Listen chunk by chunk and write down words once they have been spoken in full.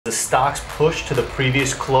the stocks push to the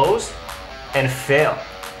previous close and fail.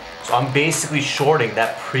 So I'm basically shorting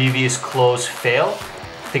that previous close fail,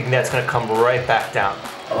 thinking that's gonna come right back down.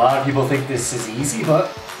 A lot of people think this is easy,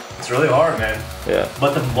 but it's really hard, man. Yeah.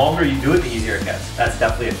 But the longer you do it, the easier it gets. That's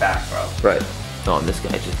definitely a fact, bro. Right. Oh, and this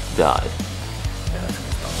guy just died. Yeah, that's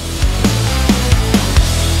good stuff.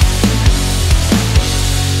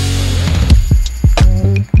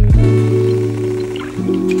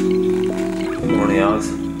 Good morning, Alex.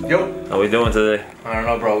 Yo. How we doing today? I don't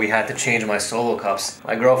know, bro. We had to change my Solo cups.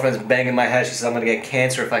 My girlfriend's banging my head. She says I'm gonna get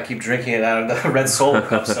cancer if I keep drinking it out of the red Solo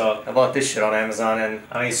cup. So I bought this shit on Amazon, and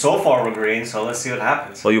I mean, so far we're green. So let's see what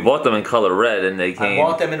happens. Well, you bought them in color red, and they came. I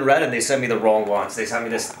bought them in red, and they sent me the wrong ones. They sent me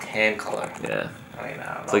this tan color. Yeah. I mean, I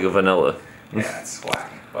don't know. It's like a vanilla. Yeah, it's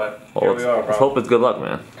whack. But Well, here we are, bro. let's hope it's good luck,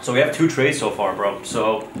 man. So we have 2 trades so far, bro.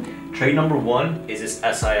 So trade number 1 is this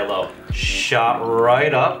SILO. Shot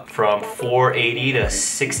right up from 480 to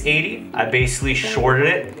 680. I basically shorted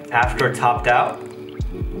it after it topped out,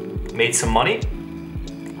 made some money,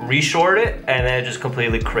 reshorted it, and then it just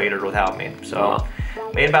completely cratered without me. So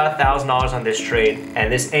made about $1,000 on this trade. And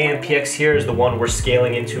this AMPX here is the one we're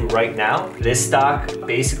scaling into right now. This stock,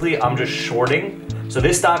 basically, I'm just shorting. So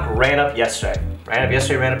this stock ran up yesterday. Ran up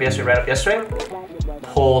yesterday,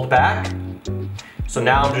 pulled back. So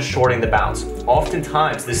now I'm just shorting the bounce.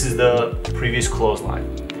 Oftentimes, this is the previous close line.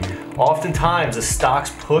 Oftentimes, the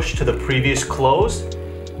stocks push to the previous close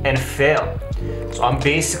and fail. So I'm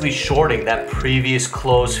basically shorting that previous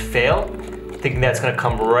close fail, thinking that's gonna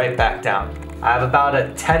come right back down. I have about a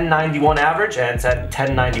 1091 average, and it's at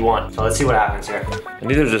 1091. So let's see what happens here. And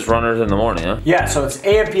these are just runners in the morning, huh? Yeah, so it's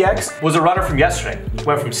AMPX was a runner from yesterday.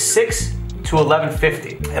 Went from 6 to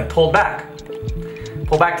 1150 and pulled back.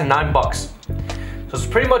 Pulled back to $9. So it's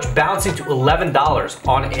pretty much bouncing to $11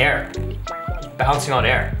 on air. Just bouncing on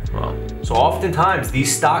air. Wow. So oftentimes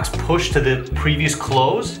these stocks push to the previous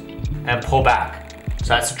close and pull back. So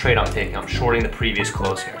that's the trade I'm taking. I'm shorting the previous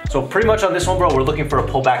close here. So pretty much on this one, bro, we're looking for a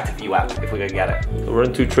pullback to VWAP if we could get it. So we're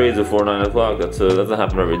in 2 trades before 9 o'clock. That doesn't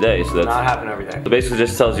happen every day. So that's Not happen every day. So basically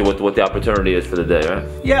just tells you what the opportunity is for the day, right?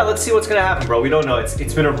 Yeah, let's see what's gonna happen, bro. We don't know.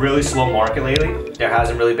 It's been a really slow market lately. There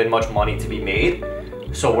hasn't really been much money to be made.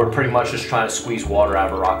 So we're pretty much just trying to squeeze water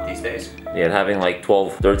out of a rock these days. Yeah, and having like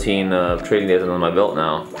 12, 13 trading days under my belt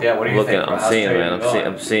now. Yeah, what do you think, bro? I'm seeing, man.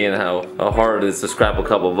 I'm seeing how hard it is to scrap a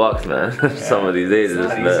couple bucks, man. Yeah, some of these days it's it's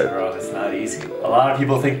not easy, bad. bro. It's not easy. A lot of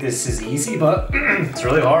people think this is easy, but it's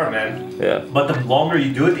really hard, man. Yeah. But the longer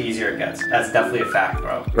you do it, the easier it gets. That's definitely a fact,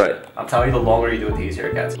 bro. Right. I'm telling you, the longer you do it, the easier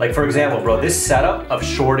it gets. Like, for example, bro, this setup of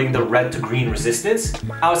shorting the red to green resistance,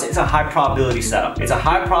 I would say it's a high probability setup. It's a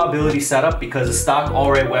high probability setup because the stock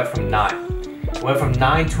already went from 9. It went from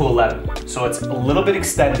 9 to 11. So it's a little bit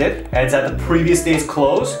extended, and it's at the previous day's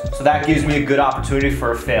close, so that gives me a good opportunity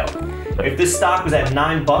for a fail. If this stock was at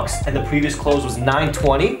 $9 and the previous close was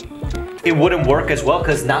 920, it wouldn't work as well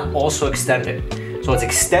because it's not also extended. So it's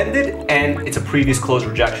extended and it's a previous close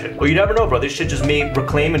rejection. But you never know, bro. This shit just may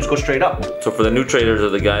reclaim and just go straight up. So for the new traders or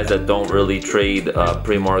the guys that don't really trade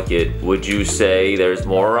pre-market, would you say there's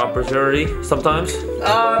more opportunity sometimes?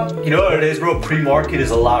 You know what it is, bro? Pre-market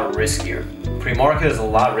is a lot riskier. Pre-market is a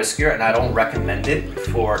lot riskier, and I don't recommend it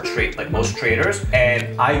for most traders.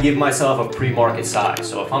 And I give myself a pre-market size.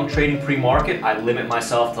 So if I'm trading pre-market, I limit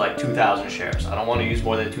myself to like 2,000 shares. I don't want to use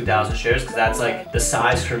more than 2,000 shares because that's like the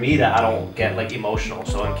size for me that I don't get like emotional.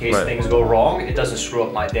 So in case things go wrong, it doesn't screw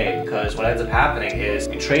up my day. Because what ends up happening is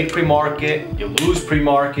you trade pre-market, you lose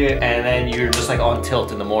pre-market, and then you're just like on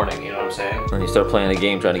tilt in the morning. You know what I'm saying? And you start playing a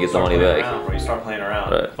game trying to get the money back. You start playing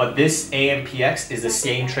around. Right. But this AMPX is the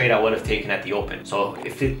same trade I would have taken at the open. So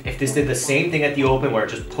if this did the same thing at the open where it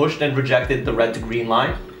just pushed and rejected the red to green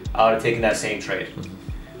line, I would have taken that same trade.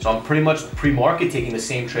 So I'm pretty much pre-market taking the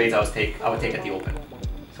same trades I would take at the open.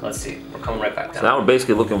 So let's see, we're coming right back down. So now we're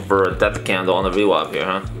basically looking for a death candle on the VWAP here,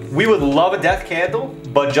 huh? We would love a death candle,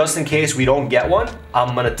 but just in case we don't get one,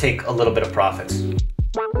 I'm gonna take a little bit of profits.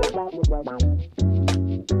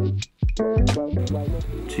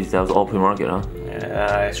 Jeez, that was all pre-market, huh?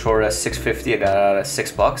 Yeah, I shorted at 650, I got out at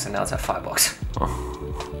 $6, and now it's at $5. Oh.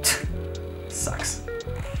 Sucks.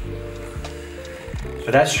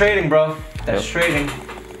 But that's trading, bro. That's trading.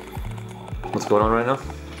 What's going on right now?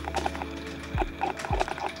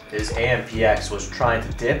 This AMPX was trying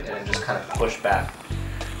to dip and then just kind of push back.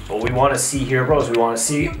 What we want to see here, bro, is we want to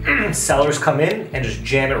see sellers come in and just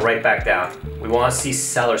jam it right back down. We want to see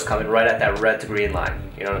sellers come in right at that red to green line.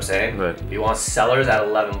 You know what I'm saying? Right. We want sellers at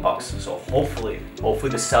 $11. So hopefully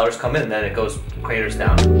the sellers come in and then it goes craters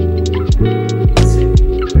down. Let's see.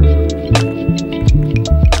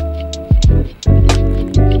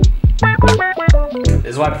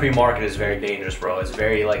 This is why pre-market is very dangerous, bro. It's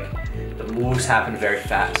very like, the moves happen very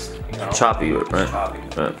fast. You know? Choppy, right? Choppy.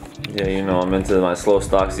 Right. Yeah, you know, I'm into my slow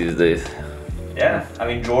stocks these days. Yeah, I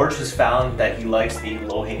mean, George has found that he likes the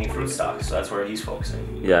low-hanging fruit stocks, so that's where he's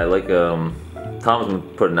focusing. Yeah, I like, Tom's been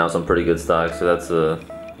putting out some pretty good stocks, so that's,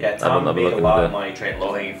 yeah, Tom made a lot of money trading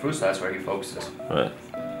low-hanging fruit, so that's where he focuses. Right.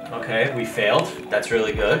 Okay, we failed. That's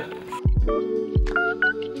really good.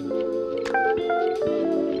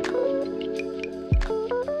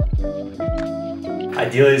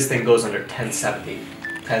 Ideally, this thing goes under 1070.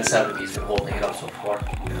 1070's been holding it up so far.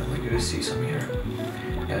 Yeah, we do see some here.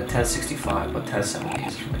 Yeah, 1065, but 1070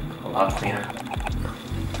 is a lot cleaner.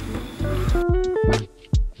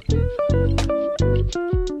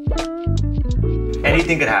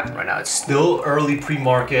 Anything could happen right now. It's still early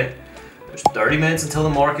pre-market. There's 30 minutes until the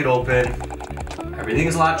market open. Everything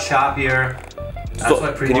is a lot choppier. That's so,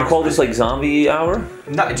 why can you call this like zombie hour?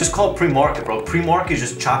 No, it's just called pre-market, bro. Pre-market is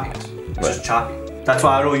just choppiness. It's just choppy. That's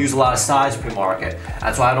why I don't use a lot of size pre-market.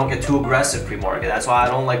 That's why I don't get too aggressive pre-market. That's why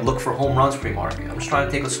I don't like look for home runs pre-market. I'm just trying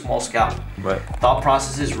to take a small scalp. Right. Thought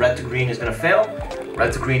process is red to green is gonna fail.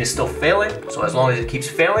 Red to green is still failing. So as long as it keeps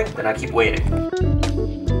failing, then I keep waiting.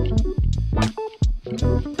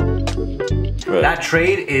 Right. That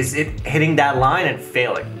trade is it hitting that line and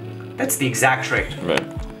failing. That's the exact trade. Right.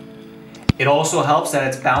 It also helps that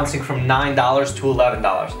it's bouncing from $9 to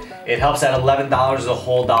 $11. It helps that $11 is a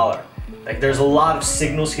whole dollar. Like there's a lot of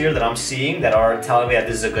signals here that I'm seeing that are telling me that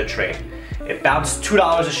this is a good trade. It bounced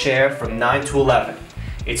 $2 a share from 9 to 11.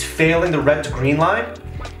 It's failing the red to green line,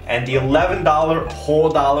 and the $11 whole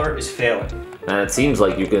dollar is failing. And it seems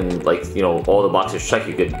like you can, like, you know, all the boxes check,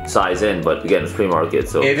 you could size in, but again, it's pre-market,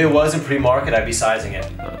 so. If it wasn't pre-market, I'd be sizing it.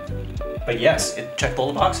 But yes, it checked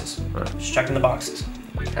all the boxes. Just checking the boxes.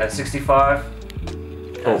 1065,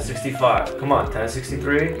 1065. Come on,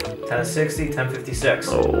 1063, 1060, 1056.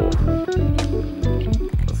 Oh.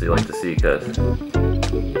 That's what you like to see, guys.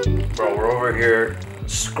 Bro, we're over here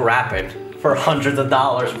scrapping for hundreds of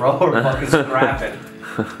dollars, bro. We're fucking scrapping.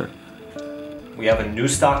 We have a new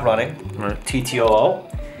stock running, TTOO.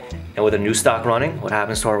 And with a new stock running, what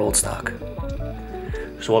happens to our old stock?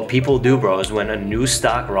 So what people do, bro, is when a new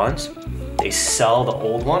stock runs, they sell the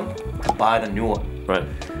old one to buy the new one. Right.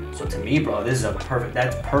 So to me, bro, this is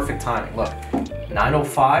that's perfect timing. Look,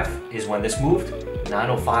 905 is when this moved,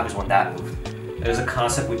 905 is when that moved. There's a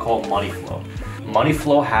concept we call money flow. Money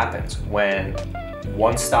flow happens when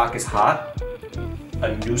one stock is hot,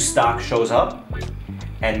 a new stock shows up,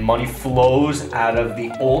 and money flows out of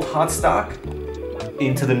the old hot stock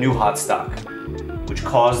into the new hot stock, which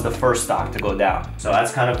caused the first stock to go down. So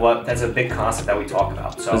that's kind of that's a big concept that we talk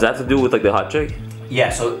about. So does that have to do with like the hot chick? Yeah,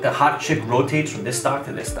 so the hot chick rotates from this stock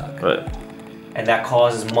to this stock. Right. And that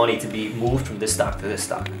causes money to be moved from this stock to this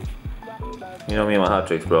stock. You know me and my hot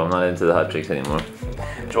chicks, bro. I'm not into the hot chicks anymore.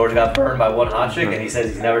 George got burned by one hot chick and he says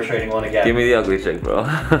he's never trading one again. Give me the ugly chick, bro.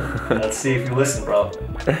 Let's see if you listen, bro.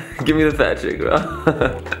 Give me the fat chick, bro.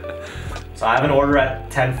 So I have an order at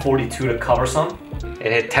 1042 to cover some.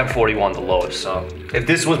 It hit 1041 the lowest, so if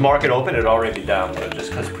this was market open, it'd already be down, but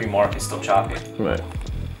just because pre-market's still choppy. Right.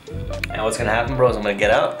 And what's gonna happen, bro, is I'm gonna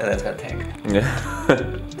get out and then it's gonna tank. Yeah.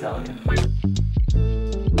 I'm telling you.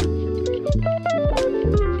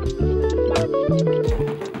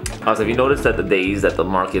 Also, have you noticed that the days that the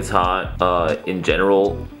market's hot, in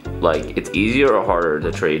general, like it's easier or harder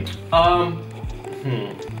to trade?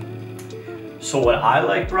 So what I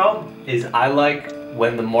like, bro, is I like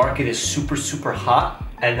when the market is super, super hot,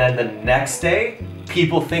 and then the next day,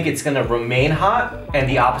 people think it's gonna remain hot, and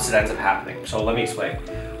the opposite ends up happening. So let me explain.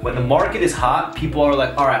 When the market is hot, people are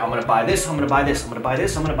like, all right, I'm gonna buy this, I'm gonna buy this, I'm gonna buy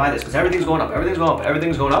this, I'm gonna buy this, because everything's going up, everything's going up,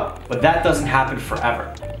 everything's going up, but that doesn't happen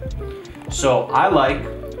forever. So I like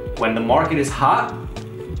when the market is hot,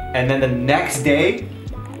 and then the next day,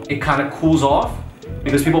 it kind of cools off,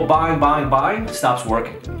 because people buying, stops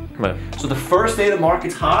working. Right. So the first day the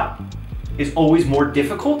market's hot is always more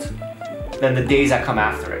difficult than the days that come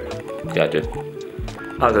after it. Gotcha.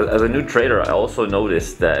 As a new trader, I also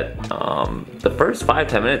noticed that the first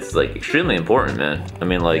 5-10 minutes is like extremely important, man. I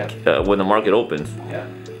mean, like when the market opens. Yeah.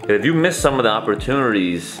 If you miss some of the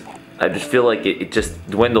opportunities, I just feel like it just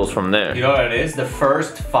dwindles from there. You know what it is? The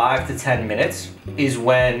first 5 to 10 minutes is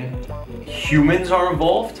when humans are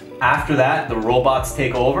involved. After that, the robots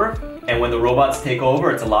take over. And when the robots take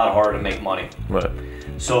over, it's a lot harder to make money. Right.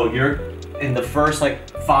 So you're in the first like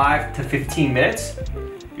 5 to 15 minutes,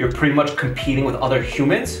 you're pretty much competing with other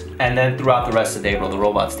humans, and then throughout the rest of the day, bro, the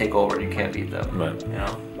robots take over and you can't beat them. Right. You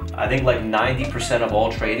know, I think like 90% of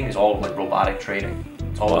all trading is all like robotic trading.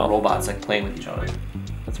 It's all like robots like playing with each other.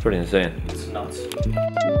 That's pretty insane. It's nuts.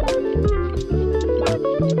 Alright,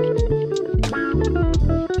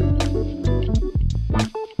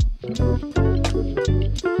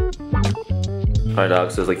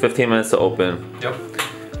 Doc, so it's like 15 minutes to open. Yep.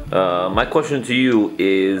 My question to you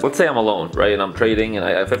is, let's say I'm alone, right, and I'm trading, and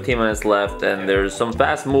I have 15 minutes left, and there's some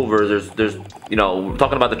fast movers. There's, you know, we're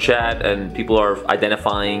talking about the chat, and people are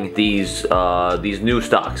identifying these new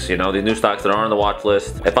stocks, you know, these new stocks that are on the watch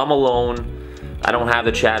list. If I'm alone, I don't have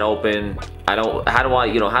the chat open. How do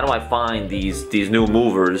I find these new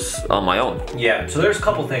movers on my own? Yeah. So there's a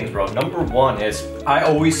couple things, bro. Number one is I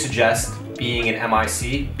always suggest being an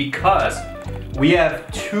MIC because we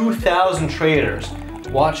have 2,000 traders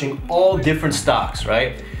watching all different stocks,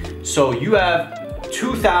 right? So you have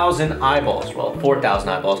 2,000 eyeballs, well, 4,000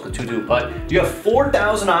 eyeballs, because 2 but you have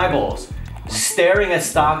 4,000 eyeballs staring at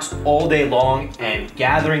stocks all day long and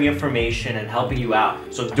gathering information and helping you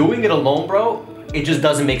out. So doing it alone, bro, it just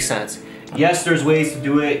doesn't make sense. Yes, there's ways to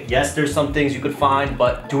do it. Yes, there's some things you could find,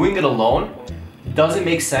 but doing it alone doesn't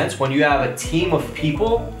make sense when you have a team of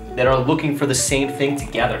people that are looking for the same thing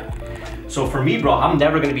together. So for me, bro, I'm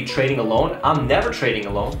never gonna be trading alone. I'm never trading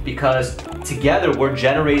alone because together we're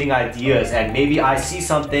generating ideas, and maybe I see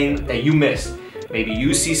something that you miss. Maybe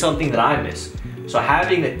you see something that I miss. So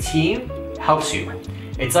having a team helps you.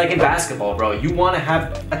 It's like in basketball, bro. You wanna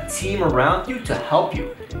have a team around you to help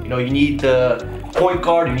you. You know, you need the point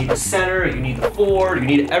guard, you need the center, you need the forward, you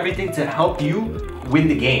need everything to help you win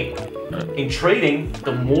the game. In trading,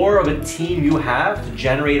 the more of a team you have to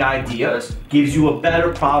generate ideas gives you a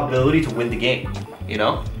better probability to win the game, you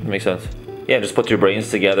know? Makes sense. Yeah, just put your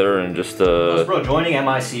brains together and just Bro, joining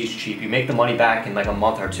MIC is cheap. You make the money back in like a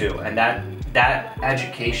month or two, and that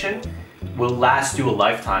education will last you a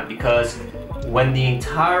lifetime, because when the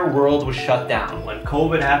entire world was shut down, when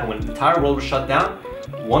COVID happened, when the entire world was shut down,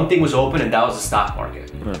 one thing was open, and that was the stock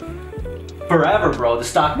market. Forever, bro, the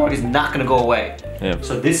stock market is not gonna go away. Yeah.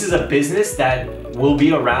 So this is a business that will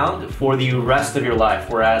be around for the rest of your life,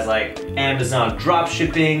 whereas like Amazon drop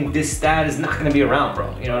shipping, that is not gonna be around,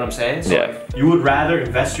 bro. You know what I'm saying? So yeah. You would rather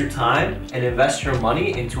invest your time and invest your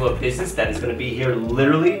money into a business that is gonna be here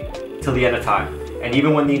literally till the end of time. And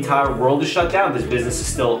even when the entire world is shut down, this business is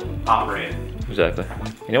still operating. Exactly.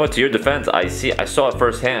 You know what, to your defense, I saw it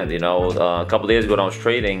firsthand, you know, a couple days ago when I was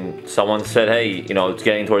trading, someone said, hey, you know, it's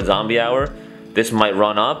getting towards zombie hour. This might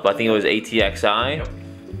run up. I think it was ATXI. Yep.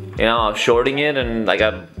 You know, I was shorting it and I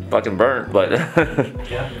got fucking burnt, but.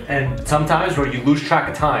 Yeah. And sometimes where you lose track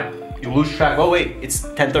of time, you lose track, oh wait, it's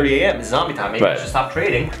 10:30 a.m., it's zombie time, maybe I should stop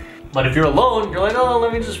trading. But if you're alone, you're like, oh,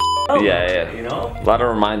 let me just yeah. You know? A lot of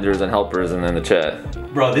reminders and helpers and in the chat.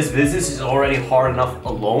 Bro, this business is already hard enough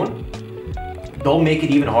alone. Don't make it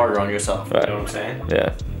even harder on yourself. Right. You know what I'm saying?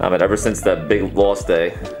 Yeah. I mean, ever since that big loss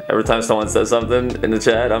day, every time someone says something in the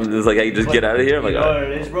chat, I'm just like, hey, just get out of here. I'm like, you know what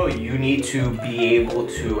it is, bro? You need to be able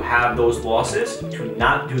to have those losses to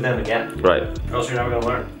not do them again. Right. Or else you're never gonna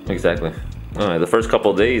learn. Exactly. All right, the first couple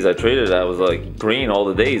of days I traded, I was like green all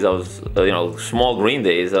the days. I was, you know, small green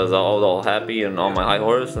days. I was all happy and on my high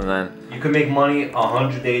horse, and then. You could make money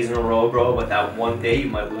 100 days in a row, bro, but that one day you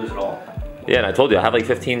might lose it all. Yeah, and I told you, I have like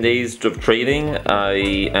 15 days of trading. I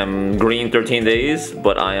am green 13 days,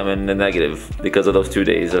 but I am in the negative because of those 2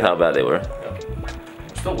 days of how bad they were.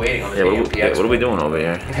 I'm still waiting on the what are we doing over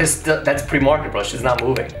here? That's pre-market, bro. It's not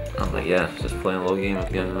moving. I'm like, yeah, just playing low game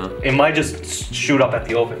again. It might just shoot up at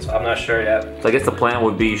the open, so I'm not sure yet. So I guess the plan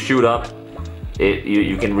would be shoot up.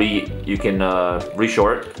 You can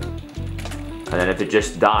reshort, and then if it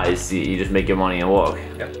just dies, you just make your money and walk.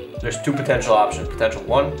 Yep. There's two potential options. Potential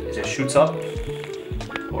one is it shoots up,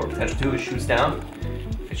 or potential two is shoots down.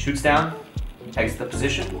 If it shoots down, exit the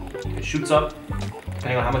position. If it shoots up,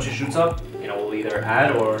 depending on how much it shoots up, you know, we'll either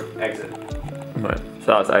add or exit. Right.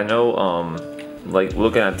 So I know, like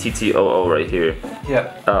looking at TTOO right here.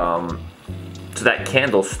 Yeah. So that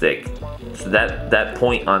candlestick, so that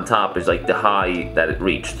point on top is like the high that it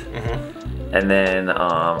reached, and then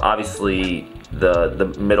obviously.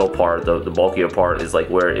 The middle part, the bulkier part, is like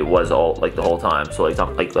where it was all like the whole time. So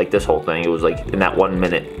like this whole thing, it was like in that 1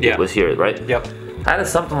 minute it was here, right? Yep. How does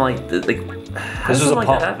something like this was a pump.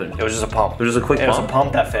 That happen? It was just a pump. It was just a quick pump. It was a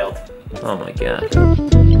pump that failed. Oh my god.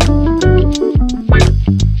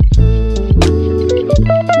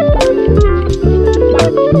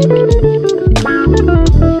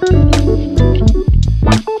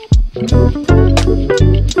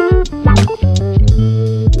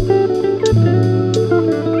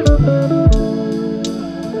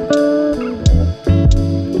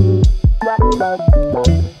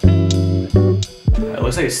 It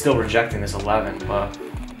looks like it's still rejecting this 11, but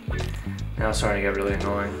now it's starting to get really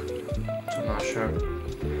annoying. So I'm not sure.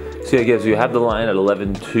 So I guess you have the line at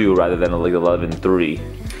 11.2 rather than like 11.3,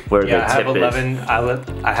 where Yeah, the I have tip 11.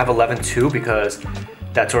 I have 11.2 because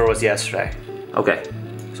that's where it was yesterday. is. Okay.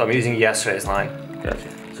 So I'm using yesterday's line. Gotcha.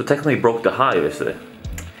 So technically it broke the high yesterday.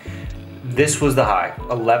 This was the high.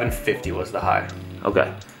 11.50 was the high. Okay.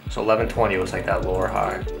 So 11.20 was like that lower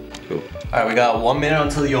high. Cool. All right, we got 1 minute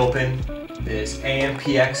until the open. This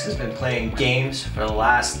AMPX has been playing games for the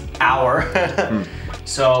last hour.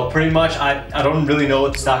 So pretty much, I don't really know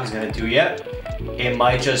what the stock is gonna do yet. It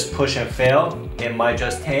might just push and fail. It might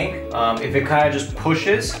just tank. If it kind of just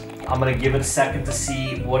pushes, I'm gonna give it a second to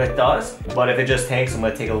see what it does. But if it just tanks, I'm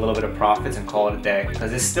gonna take a little bit of profits and call it a day.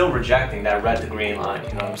 Because it's still rejecting that red to green line, you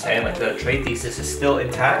know what I'm saying? Like the trade thesis is still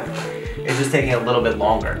intact. It's just taking a little bit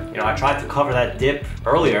longer. You know, I tried to cover that dip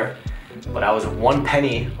earlier, but I was 1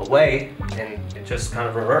 penny away and it just kind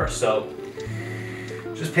of reversed. So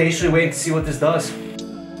just patiently waiting to see what this does.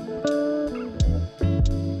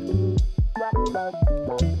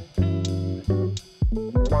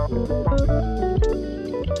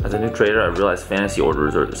 As a new trader, I realized fantasy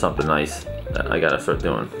orders are something nice that I gotta start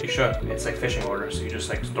doing. You should. It's like fishing orders. So you just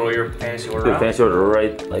like throw your fantasy order Dude, out. fantasy order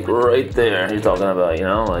right there. You're talking about, you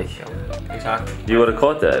know, like Exactly. you would have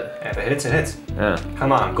caught that. Yeah, if it hits, it hits. Yeah.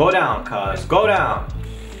 Come on, go down, cuz. Go down.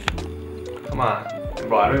 Come on.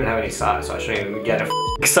 Bro, I don't even have any size, so I shouldn't even get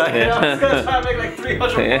excited. I'm just gonna try to make like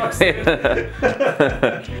 300 bucks.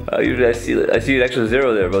 Usually I see an extra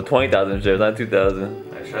zero there, about 20,000 shares, not 2,000.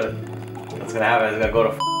 I should. What's gonna happen is it's gonna go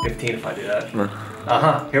to 15 if I do that.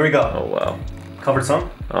 Here we go. Oh wow. Covered some.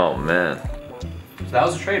 Oh man. So that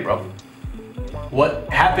was a trade, bro. What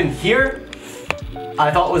happened here, I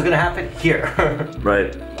thought was gonna happen here.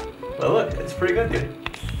 Right. But look, it's pretty good, dude.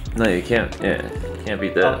 No, you can't. Yeah, you can't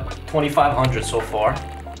beat that. 2,500 so far,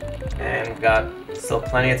 and we've got still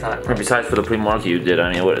plenty of time. And besides for the pre-market you did,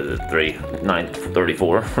 I mean, what is it?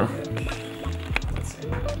 934. Let's see.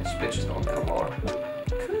 This bitch is going down lower.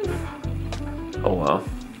 Oh wow.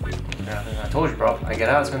 Yeah, I told you, bro. I get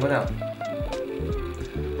out, it's gonna go down.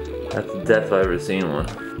 That's the death if I've ever seen one.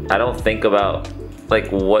 I don't think about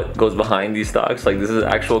like what goes behind these stocks. Like this is an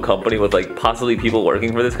actual company with like possibly people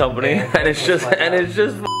working for this company, and it's just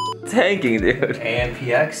tanking, dude.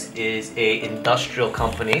 AMPX is a industrial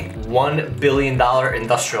company, $1 billion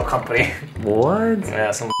industrial company. What?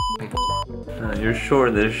 Yeah, some You're sure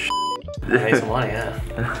this I made some money, yeah.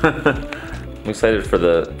 I'm excited for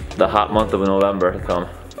the hot month of November to come.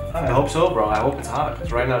 I hope so, bro. I hope it's hot,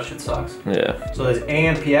 because right now shit sucks. Yeah. So this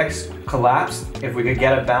AMPX collapsed. If we could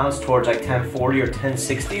get a bounce towards like 1040 or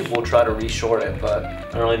 1060, we'll try to re-short it, but I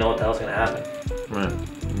don't really know what the hell's gonna happen. Right.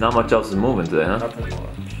 Not much else is moving today, huh? Nothing more.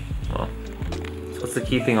 Well, so what's the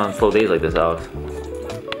key thing on slow days like this, Alex?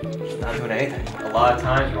 Just not doing anything. A lot of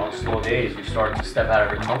times, on slow days, you start to step out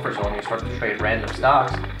of your comfort zone, you start to trade random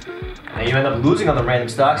stocks, and you end up losing on the random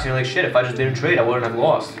stocks, and you're like, shit, if I just didn't trade, I wouldn't have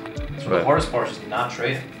lost. So the hardest part is just not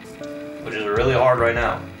trading, which is really hard right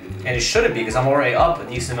now. And it shouldn't be, because I'm already up a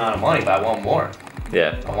decent amount of money, but I want more.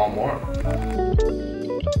 Yeah. I want more.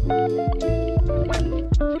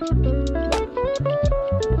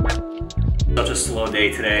 Such a slow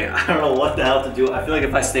day today. I don't know what the hell to do. I feel like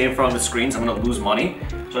if I stay in front of the screens, I'm gonna lose money.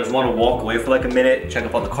 So I just want to walk away for like a minute, check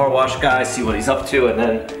up on the car wash guy, see what he's up to, and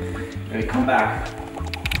then maybe come back.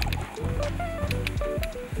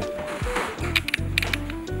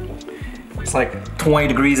 It's like 20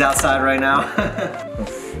 degrees outside right now.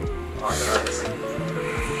 Oh, it hurts.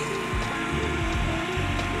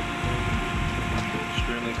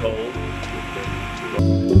 Extremely cold.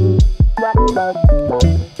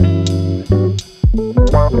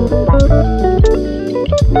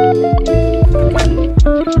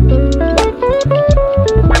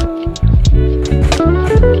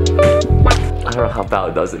 I don't know how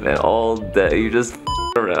Bao does it, man. All day, you just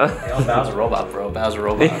around. Yo, Bao's a robot, bro. Bao's a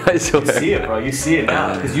robot. Yeah, I swear. You see it, bro. You see it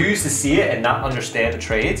now. Because you used to see it and not understand the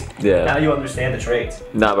trades. Yeah. Now you understand the trades.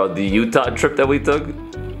 Nah, bro, the Utah trip that we took,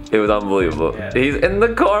 it was unbelievable. Yeah. He's in the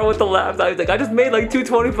car with the laptop. He's like, I just made like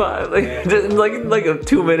 225. Like, Yeah. just in like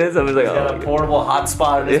 2 minutes. I was like, He's got a portable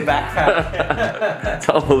hotspot in his backpack. It's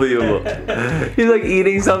unbelievable. He's like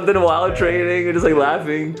eating something while trading and just like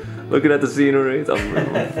laughing, looking at the scenery. It's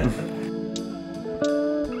unbelievable.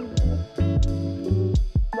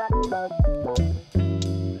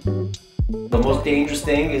 The most dangerous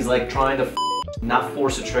thing is like trying to not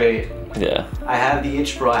force a trade. Yeah. I have the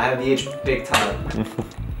itch, bro. I have the itch big time.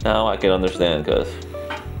 Now I can understand, because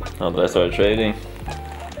now that I started trading,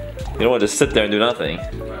 you don't want to just sit there and do nothing. I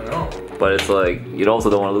know. But it's like, you also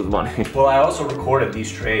don't want to lose money. Well, I also recorded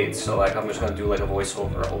these trades, so like I'm just gonna do like a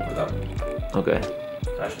voiceover over them. Okay.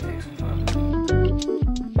 That should take some time.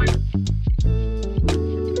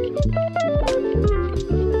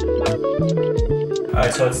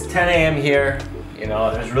 right, so it's 10 a.m. here. You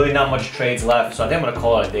know, there's really not much trades left, so I think I'm gonna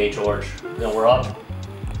call it a day, George. You know, we're up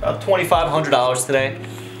about $2,500 today.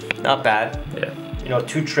 Not bad. Yeah. You know,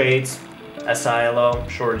 2 trades. SILO,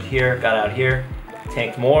 shorted here, got out here,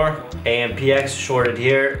 tanked more. AMPX, shorted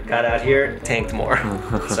here, got out here, tanked more.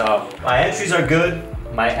 So my entries are good.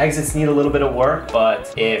 My exits need a little bit of work,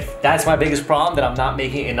 but if that's my biggest problem, that I'm not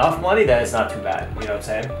making enough money, then it's not too bad. You know what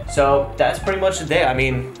I'm saying? So that's pretty much the day. I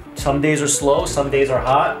mean, some days are slow, some days are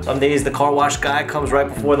hot. Some days the car wash guy comes right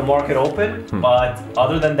before the market open. But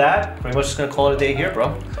other than that, pretty much just gonna call it a day here,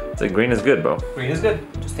 bro. So green is good, bro. Green is good.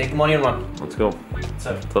 Just take the money and run. Let's go. That's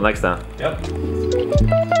it. Till next time. Yep.